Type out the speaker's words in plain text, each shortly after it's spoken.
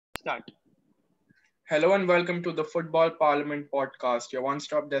Start. Hello and welcome to the Football Parliament podcast, your one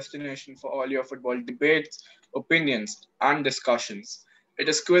stop destination for all your football debates, opinions, and discussions. It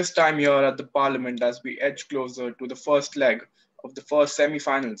is quiz time here at the Parliament as we edge closer to the first leg of the first semi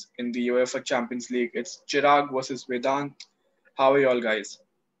finals in the UEFA Champions League. It's Chirag versus Vedant. How are you all, guys?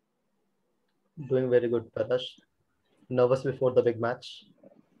 Doing very good, Prakash. Nervous before the big match.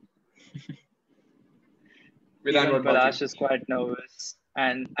 Vedant, what Even about you? Palash is quite nervous,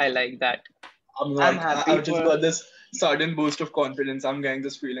 and I like that. I'm I'm not. happy I've just for. got this sudden boost of confidence. I'm getting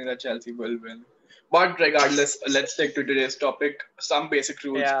this feeling that Chelsea will win. But regardless, let's take to today's topic. Some basic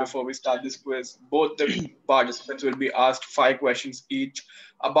rules Yeah, before we start this quiz. Both the participants will be asked 5 questions each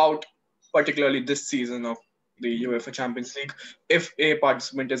about particularly this season of the UEFA Champions League. If a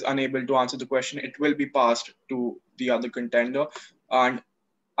participant is unable to answer the question, it will be passed to the other contender. And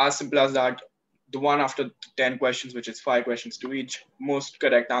as simple as that, the one after 10 questions, which is 5 questions to each, most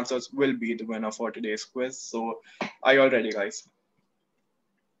correct answers will be the winner for today's quiz. So, are you all ready, guys?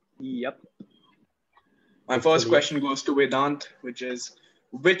 yep. My first Hopefully, question yes. goes to Vedant, which is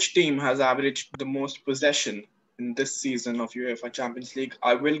which team has averaged the most possession in this season of UEFA Champions League?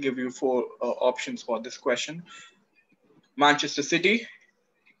 I will give you four options for this question: Manchester City,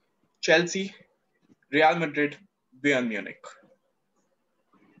 Chelsea, Real Madrid, Bayern Munich.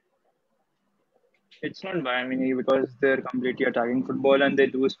 It's not Bayern Munich because they're completely attacking football and they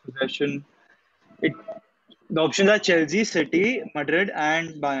lose possession. It the options are Chelsea, City, Madrid,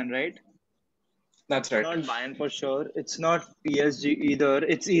 and Bayern, right? That's It's right. not Bayern for sure. It's not PSG either.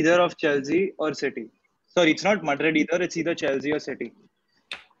 It's either of Chelsea or City. Sorry, it's not Madrid either. It's either Chelsea or City.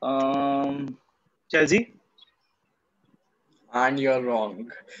 Chelsea. And you're wrong.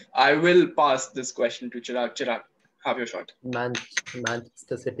 I will pass this question to Chirag. Chirag, have your shot.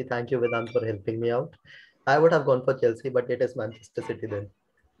 Manchester City. Thank you, Vedant, for helping me out. I would have gone for Chelsea, but it is Manchester City then.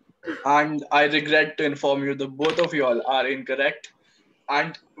 And I regret to inform you that both of you all are incorrect.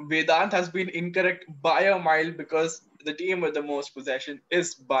 And Vedant has been incorrect by a mile because the team with the most possession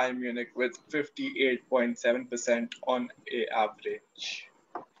is Bayern Munich with 58.7% on a average.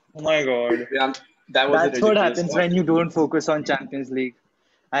 Oh my God. Vedant, that was a That's what ridiculous happens one. when you don't focus on Champions League.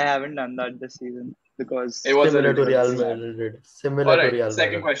 I haven't done that this season It because was a Similar to Real ridiculous one. Madrid. All Similar to right, Real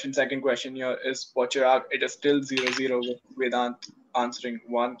second Madrid. question. Second question here is for Chirag. It is still 0-0 with Vedant answering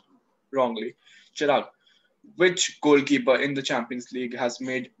one wrongly. Chirag, which goalkeeper in the Champions League has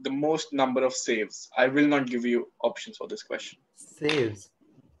made the most number of saves? I will not give you options for this question. Saves.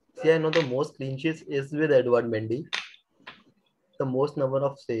 See, I know the most clean sheets is with Edward Mendy. The most number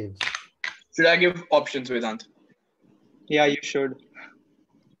of saves. Should I give options, Vedant? yeah, you should.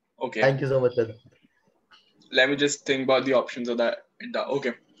 Okay, Thank you so much, Vedant. let me just think about the options of that.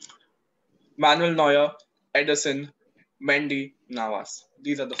 Okay, Manuel Neuer, Ederson, Mendy, Navas.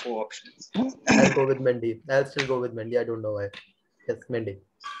 These are the four options. I'll go with Mendy. I'll still go with Mendy. I don't know why. Yes, Mendy.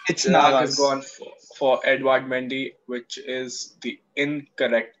 It's Chirag has Navas. gone for Edward Mendy, which is the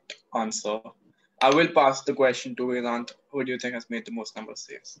incorrect answer. I will pass the question to Vedant. Who do you think has made the most number of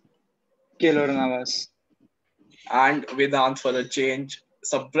saves? Keylor Navas. And Vedant, for a change,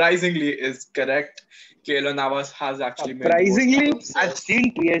 surprisingly is correct. Keylor Navas has actually made the most number of Surprisingly, I've saves.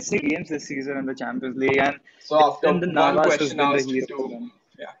 seen PSG games this season in the Champions League, and So it's after been the one Navas who's question been the asked hero for to, them.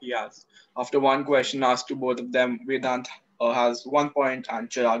 yeah, he has. After one question asked to both of them, Vedant has 1 point and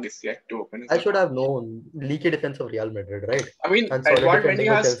Chirag is yet to open his I should account. have known. Leaky defense of Real Madrid, right? I mean, And solid Edward Mendy defending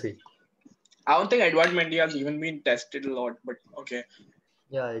of has. Chelsea. I don't think Edward Mendy has even been tested a lot, but okay.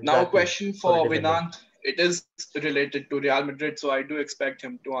 Yeah, Now, a exactly. question Solid for defending. Vedant. It is related to Real Madrid, so I do expect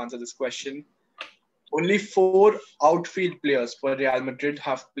him to answer this question. Only four outfield players for Real Madrid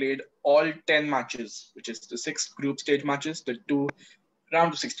have played all 10 matches, which is the six group stage matches, the two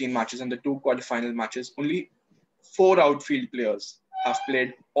round of 16 matches, and the two quarterfinal matches. Only four outfield players have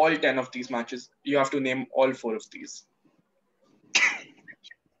played all 10 of these matches. You have to name all four of these.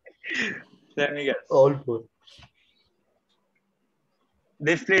 Let me guess. All four.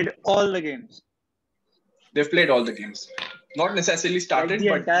 They've played all the games. They've played all the games. Not necessarily Like started, the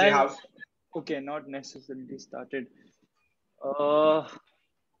but they entire. have. Okay, not necessarily started. Uh,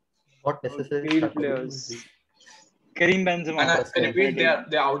 Not necessarily outfield started. players. Karim And Benzema. I Interesting. repeat, they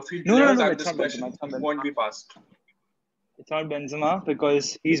Ready? are outfield No, no, players, no. and It's this not Benzema. question It's not won't Benzema. be passed. It's not Benzema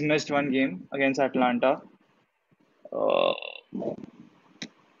because he's missed one game against Atlanta. Uh,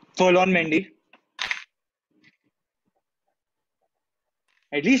 Full on Mendy.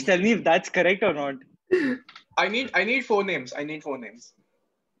 At least tell me if that's correct or not. I need four names. I need four names.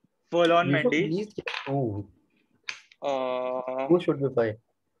 Full on You should at Mendy. least get two. Uh, Two should be fine.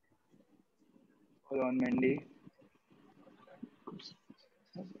 Full on Mendy.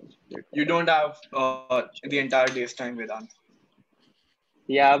 You don't have the entire day's time, Vedant.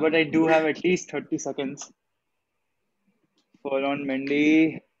 Yeah, but I do have at least 30 seconds. For on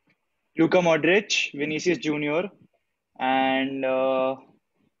Mendy, Luka Modric, Vinicius Junior, and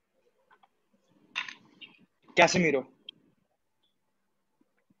Casemiro.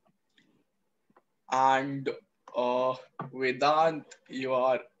 And Vedant, you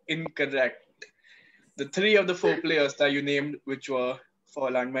are incorrect. The three of the four players that you named, which were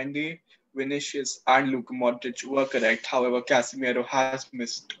Ferland Mendy, Vinicius, and Luka Modric, were correct. However, Casemiro has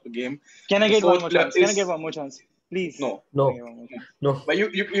missed a game. Can I The get one fourth more player chance? Can I get is one more chance? Please. no. Can I No, get one more chance? no. But you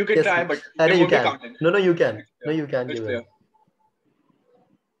can Yes, try, but they Harry, you won't be can. counted. No, you can. Next No, player. you can Which give player? him.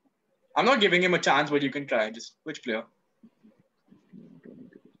 I'm not giving him a chance, but you can try. Just which player?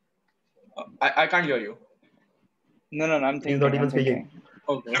 I can't hear you. No, I'm He's not thinking. even I'm speaking. thinking.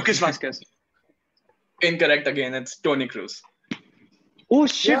 Okay. Lucas Vasquez. Incorrect again. It's Tony Cruz. Oh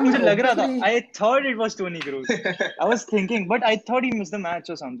shit, Yeah, मुझे लग रहा था. obviously. I thought it was Tony Cruz. I was thinking, but I thought he missed the match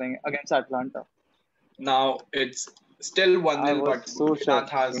or something against Atlanta. Now it's still 1-0, I was but so sure Vedant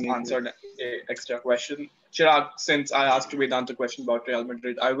has Tony Cruz. answered a extra question. Chirag, since I asked Vedant a question about Real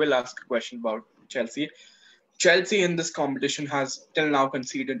Madrid, I will ask a question about Chelsea. Chelsea in this competition has till now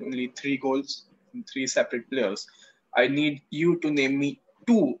conceded only 3 goals from 3 separate players. I need you to name me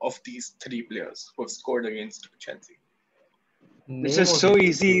 2 of these 3 players who have scored against Chelsea. This Name is of so these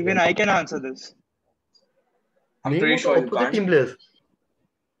easy. Even players. I can answer this. I'm Name pretty of the sure you opposite can't. team players.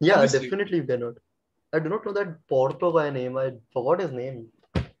 Yeah, Obviously. definitely you cannot. I do not know that Porto guy name. I forgot his name.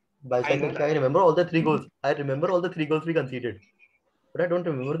 By I know second, I that. remember all the 3 goals. I remember all the 3 goals we conceded, but I don't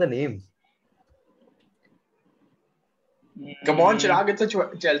remember the names. Come on, Mm, Chirag, it's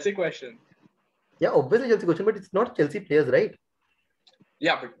a Chelsea question. Yeah, obviously Chelsea question, but it's not Chelsea players, right?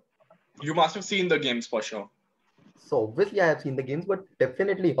 Yeah, but you must have seen the games for sure. So obviously I have seen the games, but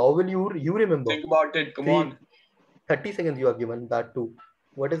definitely, how will you remember? Think about it. Come See, on. 30 seconds you have given that too.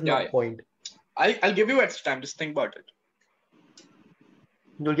 What is Yeah, not point? I'll give you extra time. Just think about it.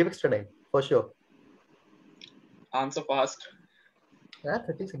 You'll give extra time for sure. Answer fast. Yeah,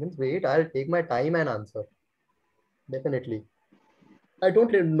 30 seconds. Wait, I'll take my time and answer. Definitely. I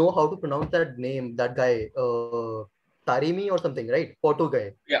don't really know how to pronounce that name. That guy, Tarimi or something, right? Porto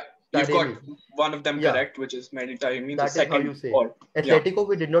guy. Yeah, you've got Taremi. one of them Yeah, correct, which is Mediterranean. The that is how second, you say. or yeah, Atletico,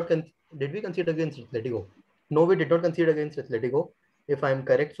 we did not did we concede against Atletico? No, we did not concede against Atletico. If I'm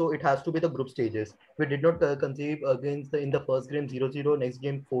correct, so it has to be the group stages. We did not concede against in the first game 0-0, next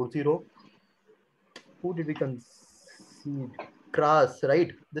game 4-0. Who did we concede? Kras,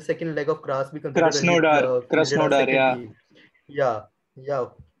 right? The second leg of Kras we considered when we fielded our Krasnodar, second yeah. team. Yeah, yeah.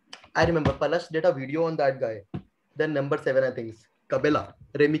 I remember Palash did a video on that guy. Then number 7, I think, is Kabela,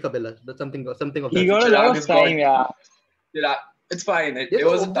 Remy Kabela, something of He that. so got a lot Chirag of has got. time, yeah. Chirag, it's fine. It, Yes, it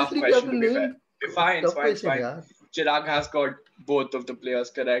so was a tough obviously we have question to to be fair. name Fine, it's tough fine, it's question, fine. yeah. Chirag has got both of the players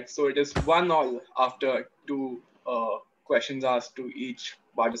correct, so it is 1-1 after 2 questions asked to each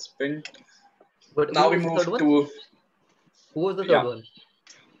participant. But who Now we was the move third one? to Who was the third yeah. one?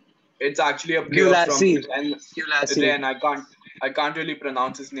 It's actually a player from Gulassi. Ren. Gulassi. Ren, I can't really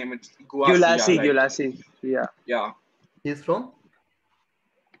pronounce his name. It's Guasia, right? Gulassi. Yeah. Yeah. He's from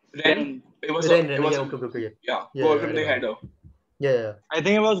Ren. Then It Ren. was Yeah, a okay. yeah, Yeah, goal I from the remember. header. Yeah. I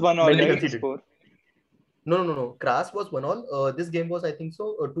think it was 1-1, Mendy right? The conceded. score. No. Kras was 1-1. This game was, I think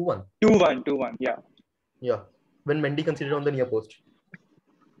so, 2-1. 2-1, yeah. Yeah. When Mendy conceded on the near post.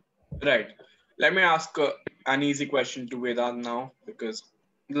 Right. Let me ask an easy question to Vedant now because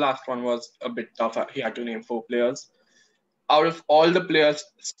the last one was a bit tough. He had to name 4 players. Out of all the players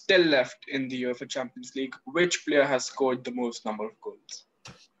still left in the UEFA Champions League, which player has scored the most number of goals?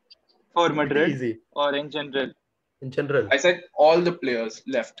 For Pretty Madrid easy or in general? in general. I said all the players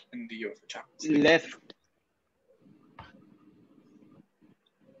left in the UEFA Champions League. Left.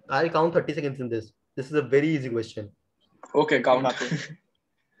 I'll count 30 seconds in this. This is a very easy question. Okay, count. Mbappe.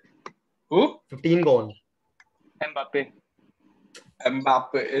 Who? 15 gone. Mbappe.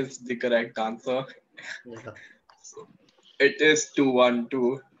 Mbappe is the correct answer. Yeah. So it is 2-1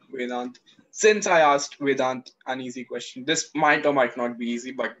 to Vedant. Since I asked Vedant an easy question, this might or might not be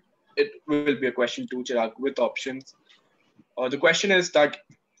easy, but it will be a question to Chirag with options. The question is that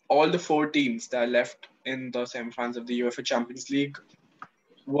all the 4 teams that are left in the semifinals of the UEFA Champions League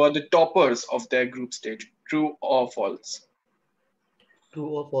were the toppers of their group stage. True or false? True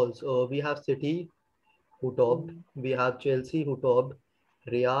or false? We have City who topped. We have Chelsea who topped.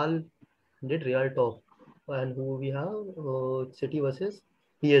 Real did Real top, and who we have City versus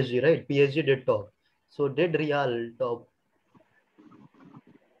PSG, right? PSG did top. So did Real top?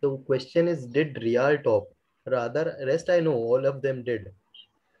 The question is, did Real top? Rather, rest I know all of them did.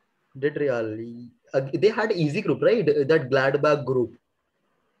 Did really? They had easy group, right? That Gladbach group.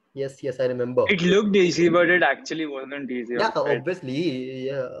 Yes, yes, I remember. It looked easy, but it actually wasn't easy Yeah, outside. obviously,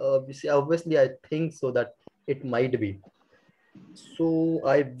 yeah, obviously, I think so that it might be. So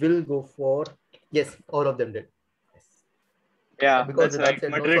I will go for yes, all of them did. Yes. Yeah, Because that's Vedant right.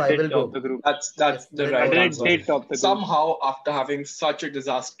 said no, so Madrid I did will top go. the group. That's Yes, the then right all of Madrid them answer. did. did top the group. Somehow, after having such a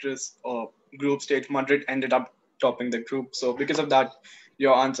disastrous group stage, Madrid ended up topping the group. So because of that,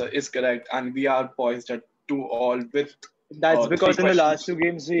 your answer is correct, and we are poised at 2-all with That's three because in the last questions. two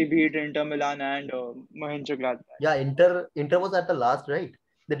games we beat Inter Milan and Mönchengladbach. Yeah, Inter was at the last, right?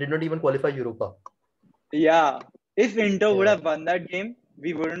 They did not even qualify Europa. Yeah, if Inter would Yeah, have won that game,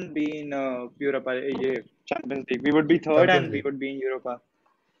 we wouldn't be in Europa, Champions League. We would be third Champions and we League. would be in Europa.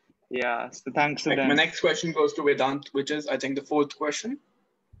 Yeah, so thanks to Right. My them. next question goes to Vedant, which is I think the fourth question.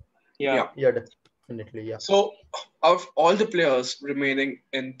 Yeah, Yeah. Yeah, definitely. Yeah. So, of all the players remaining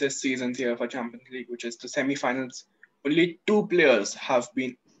in this season's UEFA Champions League, which is the semi-finals, only two players have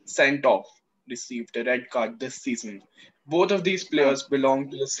been sent off, received a red card this season. Both of these huh. players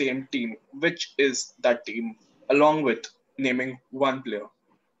belong to the same team. Which is that team? Along with naming one player.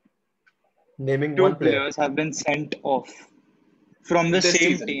 Naming Two one player. players have been sent off from the This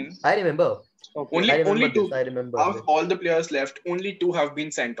same season. team. I remember. Okay. I remember Only this. two I remember of this. all the players left, only two have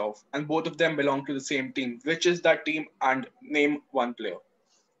been sent off, and both of them belong to the same team. Which is that team? And name one player.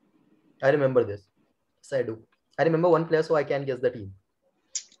 I remember this. Yes, I do. I remember one player, so I can guess the team.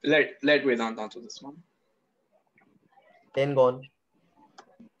 Let Vedant answer this one. 10 gone.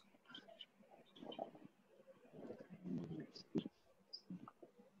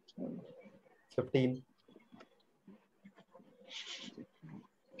 15.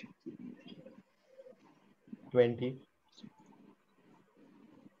 20.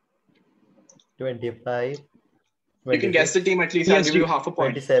 25. You can guess the 26. team at least. I'll give you PSG. half a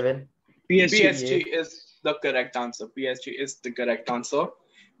point. 27. PSG. PSG 28. is the correct answer. PSG is the correct answer.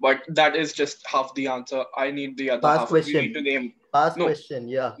 But that is just half the answer. I need the other Past half. You need question. to name. Past No, question.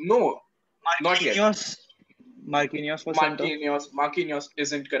 Yeah. no, not yet. Marquinhos. Marquinhos for center. Marquinhos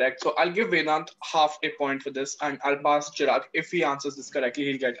isn't correct. So I'll give Vedant half a point for this, and I'll pass Chirag. If he answers this correctly,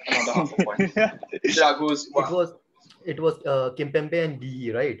 he'll get another half a point. Chirag, who's It was Kimpembe and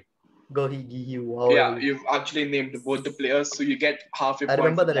Gihi, right? Gohi, Gihi, yeah, however. you've actually named both the players, so you get half a I point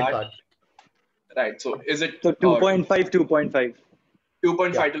remember for the red that. card. Right. So is it So 2.5, 2.5.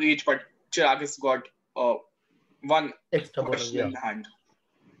 2.5 Yeah. to each? But Chirag has got one Extra bonus. question Yeah. in hand.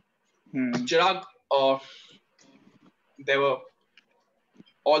 Hmm. Chirag, there were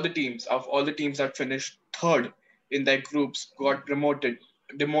all the teams that finished third in their groups got demoted,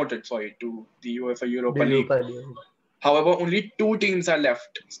 to the UEFA Europa The League. Europa League. However, only two teams are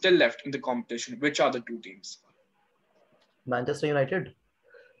still left in the competition. Which are the two teams? Manchester United.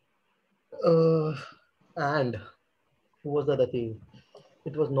 And who was the other team?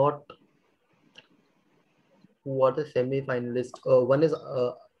 It was not who are the semi-finalists. One is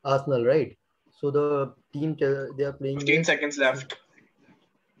Arsenal, right? So the team they are playing 15 is seconds left.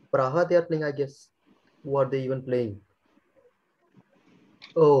 Praha. They are playing, I guess. Who are they even playing?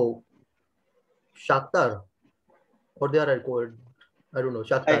 Oh, Shakhtar. Or they are called. I don't know. I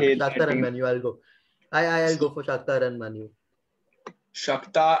Shakhtar. hate that Shakhtar and team. Manu. I'll go. I'll go for Shakhtar and Manu.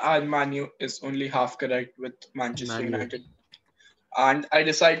 Shakhtar and Manu is only half correct with Manchester Manu. United. And I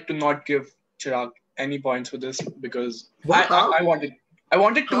decided to not give Chirag any points for this because What? Half? I wanted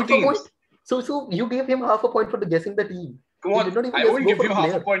two Half a point? teams. So you gave him half a point for guessing the team. Come He on, did not even I won't go give for you a half a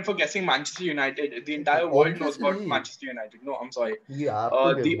player. point for guessing Manchester United. The entire world knows about Obviously, Manchester United. No, I'm sorry. you have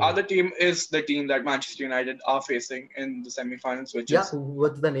to give The me. other team is the team that Manchester United are facing in the semifinals, which Yeah, is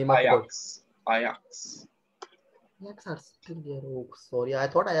what's the name? I forgot. Ajax. Ajax. Ajax are still there. Oh, sorry. I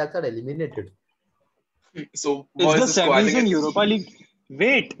thought Ajax are eliminated. So Is the was the score? I semis think in it's Europa League?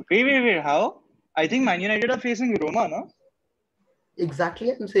 Wait. How? I think Man United are facing Roma, no?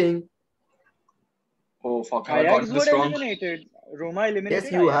 Exactly, I'm saying. oh fuck, I got Ajax got this wrong. eliminated. Roma Yes,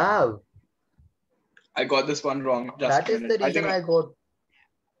 eliminated you Ajax. have. I got this one wrong. Just That a is minute. the reason I got.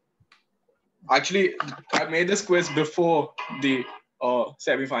 Actually I made this quiz before the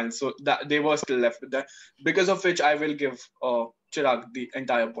semifinals, so that they were still left with that. Because of which I will give Chirag the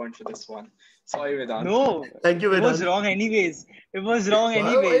entire point for this one. Sorry, Vedant. No, Thank you, it was Vedant. wrong anyways. It was wrong Why it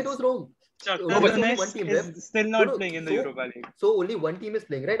was anyways. wrong? No, Shakhtar but Obviously, only one Donetsk team left. is still No, not no. playing in the So, Europa League. so only one team is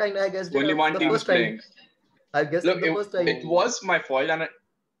playing, right? I guessed it only one the team is first time. playing. I guessed Look, the first time. it was my fault, and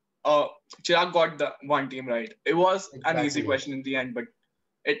Chirag got the one team right. It was an easy Exactly. question in the end, but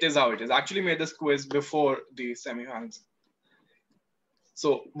it is how it is. I actually made this quiz before the semifinals.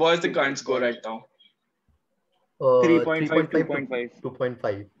 So, what is the current score right now? 3.5, 3.5 to 2.5.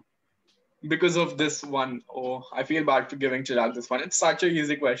 2.5. because of this one. Oh, I feel bad for giving Chirag this one. It's such a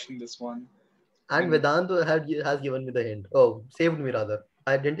easy question, this one. And And Vedant has given me the hint. Oh, saved me rather.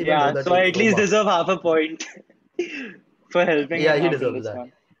 I didn't even know Yeah, that so I it's at least Roma. deserve half a point for helping Yeah, him he out in deserves this that.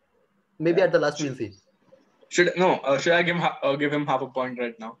 one. Maybe Yeah. at the last we'll see. should I give him half a point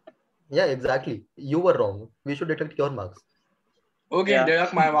right now? Yeah, exactly. You were wrong. We should deduct your marks. Okay, Yeah. there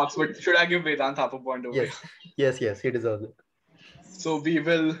are my marks, but should I give Vedant half a point over here? Yes, yes, he deserves it. So we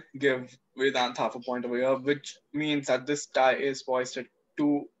will give Vedant half a point over here, which means that this tie is poised at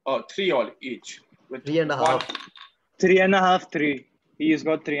 3 all each, with Three and a one. half. 3.5, 3. He's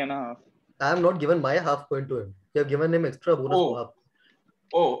got 3.5. I have not given my half point to him. You have given him extra bonus for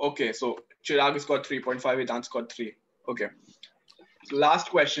Oh, half. okay. So Chirag has got 3.5, Vedant's got 3. Okay. So last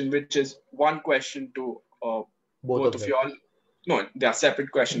question, which is one question to Both both of of them. y'all. No, they are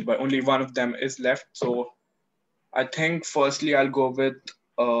separate questions, but only one of them is left. So I think firstly I'll go with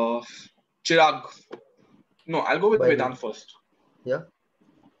Chirag. No, I'll go with By Vedant who? first. Yeah.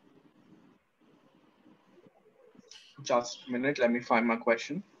 Just a minute, let me find my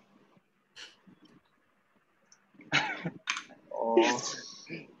question. Uh,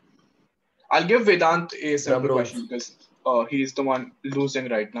 I'll give Vedant a Drum simple rolls. question because he's the one losing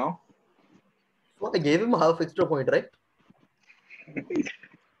right now. So I gave him a half extra point, right?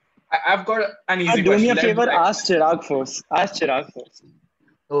 I've got an easy Do me question. a favor, ask Chirag first. Ask Chirag first.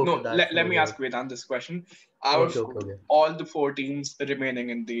 Okay, No, that's let no me worry. ask Vedant this question. Out Okay, of okay. all the 4 teams remaining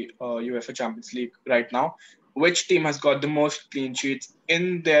in the UEFA Champions League right now, which team has got the most clean sheets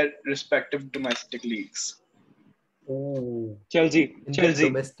in their respective domestic leagues? Oh, Chelsea. in the Chelsea.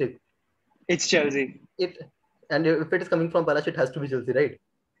 domestic. It's Chelsea. It and if it is coming from Palace, it has to be Chelsea, right?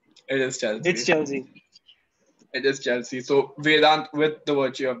 It is It's Chelsea. Chelsea. It is Chelsea. So Vedant, with the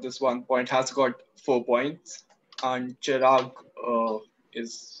virtue of this 1 point, has got 4 points, and Chirag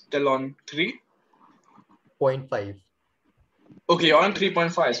is still on 3. 0.5. Okay, you're on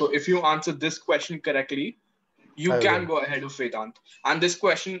 3.5. So if you answer this question correctly, you I can win. go ahead of Vedant. And this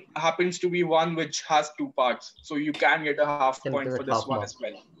question happens to be one which has 2 parts. So you can get a half Can point for get this half one as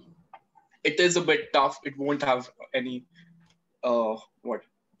mark. well. It is a bit tough. It won't have any what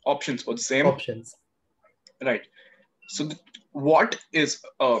options for the same. Options. Right. So what is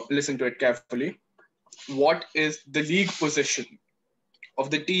listen to it carefully. What is the league position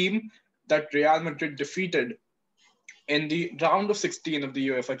of the team that Real Madrid defeated in the round of 16 of the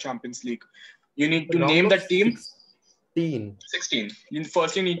UEFA Champions League? You need to Round name of that team. 16. 16. You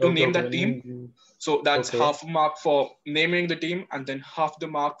firstly need to Okay, name okay. that team. So that's Okay. half a mark for naming the team, and then half the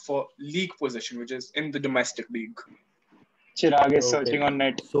mark for league position, which is in the domestic league. Chirag is Okay. searching on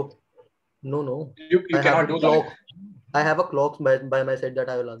net. So no. You I have cannot a do that. clock. I have a clock by my side that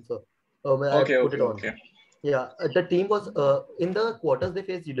I will answer. I put it on. Okay. Yeah, the team was in the quarters they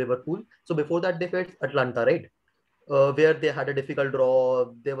faced Liverpool. So before that they faced Atlanta, right? Where they had a difficult draw.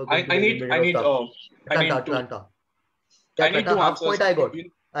 They were going to I be need eliminated or stuff. I need to Atlanta. Yeah, Atlanta two half point answers. I got.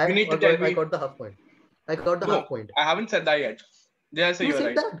 You need to tell I me. got the half point. I got the half No, point. I haven't said that yet. Did I say You you're said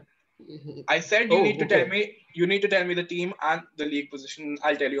right? that. I said you Oh, need to tell okay. me. You need to tell me the team and the league position.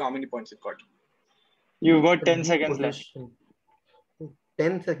 I'll tell you how many points it got. You've got The 10 league seconds left. position.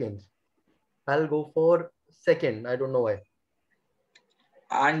 10 seconds. I'll go for second. I don't know why.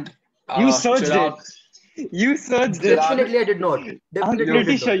 And You searched it. Chirag, You searched it. Chirag, Definitely I did not. I'm Definitely I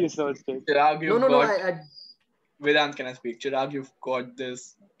pretty did sure not. you searched it. Chirag, No, you've no, no. got Vedant, can I speak? Chirag, you've got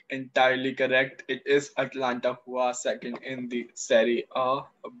this entirely correct. It is Atlanta who are second in the Serie A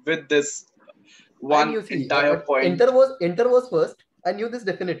with this I one knew. See, entire point. Inter was first. I knew this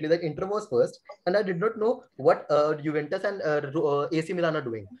definitely that Inter was first, and I did not know what Juventus and AC Milan are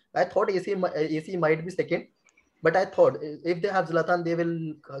doing. I thought AC might be second, but I thought if they have Zlatan, they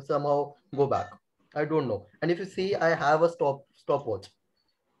will somehow go back. I don't know. And if you see, I have a stopwatch.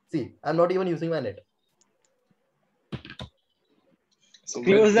 See, I'm not even using my net. So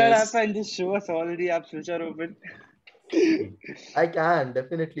Close with that app this, and just show us all the apps which are open. I can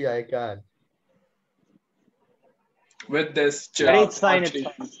definitely I can. But Chirag it's fine, it's actually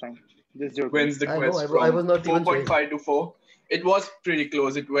fine, it's fine. Just joking. wins the I know. quiz I from was not even showing. 4.5 to 4. It was pretty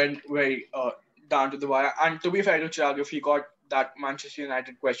close. It went very down to the wire. And to be fair to Chirag, if he got that Manchester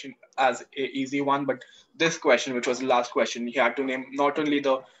United question as a easy one, but this question, which was the last question, he had to name not only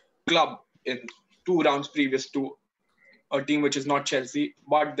the club in 2 rounds previous to a team which is not Chelsea,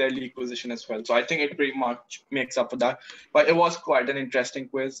 but their league position as well. So I think it pretty much makes up for that. But it was quite an interesting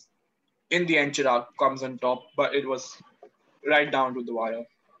quiz. In the end, Chirag comes on top, but it was right down to the wire.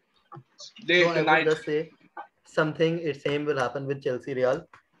 So They I would tonight. just say something same will happen with Chelsea Real.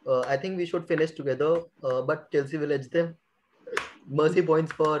 I think we should finish together, but Chelsea will edge them. Mercy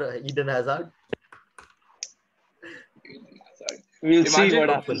points for Eden Hazard. We'll see Imagine, what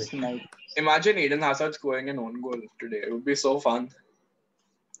Hopefully. happens tonight. imagine Eden Hazard scoring an own goal today. It would be so fun.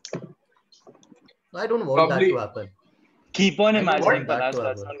 I don't want that to Probably. happen. Keep on I don't imagining, want that Palace. to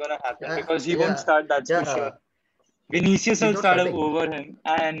That's happen. not gonna happen Yeah, because he won't yeah, start. That's for yeah. sure. Vinicius He's will not start starting. over him,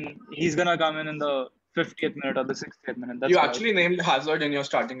 and he's gonna come in the 50th minute or the 60th minute. You That's what I actually think. named Hazard in your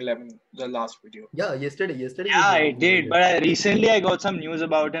starting 11, the last video. Yeah, yesterday Yeah, I we made did, it. but recently I got some news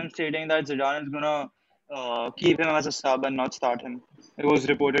about him stating that Zidane is gonna keep him as a sub and not start him. It was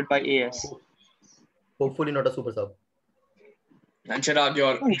reported by AS. Hopefully not a super sub. And Chirag,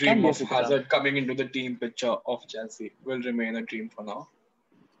 your Oh, he can dream be a of super sub. Hazard coming into the team picture of Chelsea will remain a dream for now.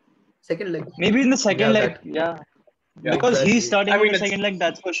 Second leg. Maybe in the second Yeah, leg, that yeah, Yeah. because he's exactly. starting I in mean, the second leg.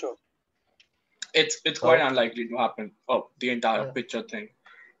 That's for sure. it's quite How? unlikely to happen. Oh, the entire Yeah. picture thing.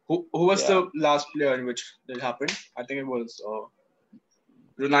 Who was Yeah. the last player in which it happened? I think it was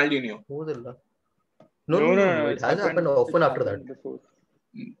Ronaldinho. Who was it? No, no, no, no. No. It It's has happened happened. often It's after that. happened before.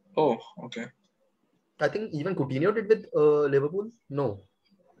 Oh, okay. I think even Coutinho did with Liverpool. No,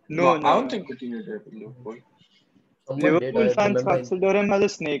 No, I no, don't no. think Coutinho did with Liverpool. someone did. Liverpool I fans remember. consider him as a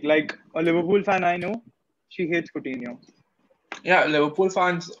snake. Like a Liverpool fan I know, she hates Coutinho. Yeah, Liverpool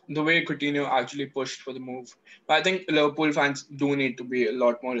fans, the way Coutinho actually pushed for the move. I think Liverpool fans do need to be a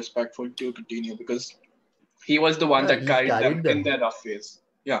lot more respectful to Coutinho because he was the one Yeah, that he carried them carried in them. their rough phase.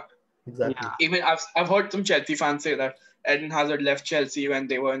 Yeah. Exactly. Yeah. Even I've heard some Chelsea fans say that Eden Hazard left Chelsea when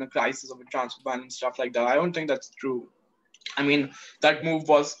they were in a crisis of a transfer ban and stuff like that. I don't think that's true. I mean, that move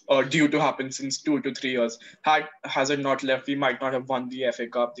was due to happen since 2 to 3 years. Had Hazard not left, we might not have won the FA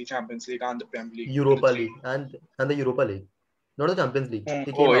Cup, the Champions League, and the Premier League in the Europa three. League and the Europa League, not the Champions League. Mm.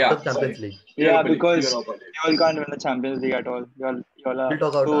 He came Oh after yeah, the sorry, Champions League. Yeah, Europa League, because Europa League. y'all can't win the Champions League at all. Y'all are We'll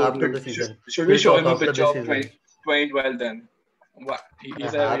talk out so after good. the season. Should we We'll show talk him a after picture this of season. 2012 then? What? I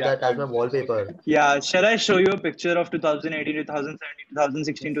He's a have that as my young player. wallpaper. Yeah, shall I show you a picture of 2018, 2017,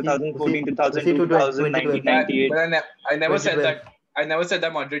 2016, See, 2014, 2002, to 2019, 2020, 98? I never said 2012. that. I never said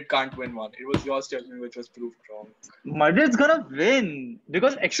that Madrid can't win one. It was your statement which was proved wrong. Madrid's gonna win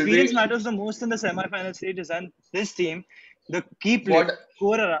because Should experience we? matters the most in the semi-final stages, and this team, the key play, What the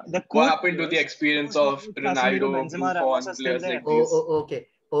What core happened to the players, experience Ramos, of Modric, Casemiro, Ronaldo, Benzema, Ramos Buffon, are still players there. like these?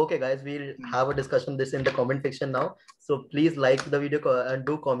 Okay, guys. We'll have a discussion this in the comment section now. So please like the video and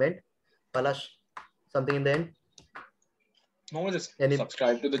do comment. Palash, something in the end. No, just Any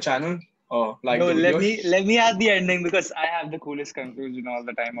subscribe to the channel or like No, the let videos. me let me add the ending because I have the coolest conclusion all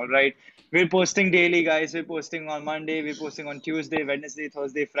the time. All right, we're posting daily, guys. We're posting on Monday. We're posting on Tuesday, Wednesday,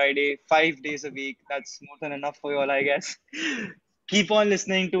 Thursday, Friday, 5 days a week. That's more than enough for you all, I guess. Keep on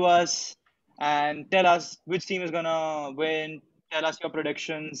listening to us and tell us which team is gonna win. Tell us your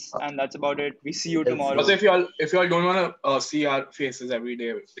predictions, and that's about it. We see you else? Also, tomorrow. if you all don't want to see our faces every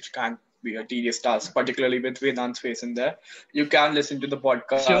day, which can be a tedious task, particularly with Vedant's face in there, you can listen to the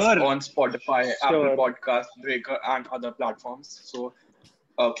podcast Sure, on Spotify, Apple sure. Podcast, Breaker, and other platforms. So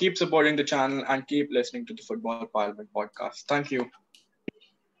keep supporting the channel and keep listening to the Football Parliament podcast. Thank you.